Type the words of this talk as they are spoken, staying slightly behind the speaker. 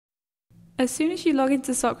As soon as you log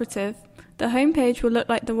into Socrative, the home page will look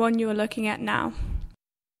like the one you are looking at now.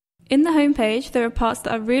 In the home page, there are parts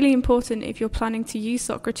that are really important if you're planning to use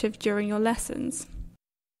Socrative during your lessons.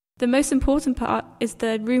 The most important part is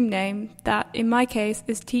the room name that, in my case,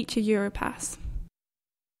 is Teacher Europass.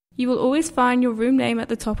 You will always find your room name at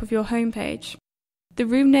the top of your home page. The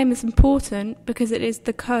room name is important because it is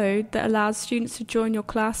the code that allows students to join your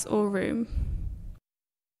class or room.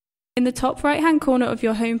 In the top right-hand corner of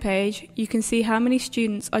your home page, you can see how many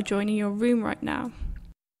students are joining your room right now.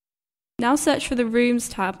 Now search for the Rooms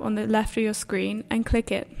tab on the left of your screen and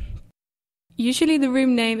click it. Usually the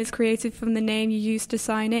room name is created from the name you used to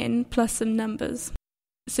sign in plus some numbers.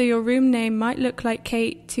 So your room name might look like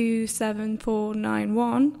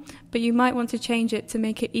𝐬𝐤27491, but you might want to change it to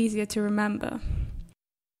make it easier to remember.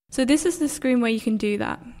 So this is the screen where you can do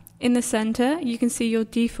that. In the center, you can see your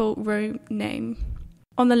default room name.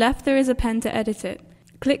 On the left, there is a pen to edit it.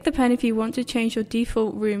 Click the pen if you want to change your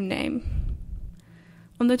default room name.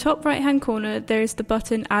 On the top right-hand corner, there is the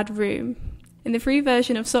button Add Room. In the free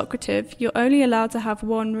version of Socrative, you're only allowed to have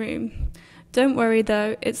one room. Don't worry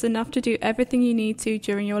though, it's enough to do everything you need to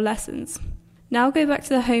during your lessons. Now go back to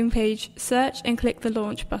the home page, search and click the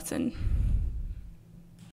Launch button.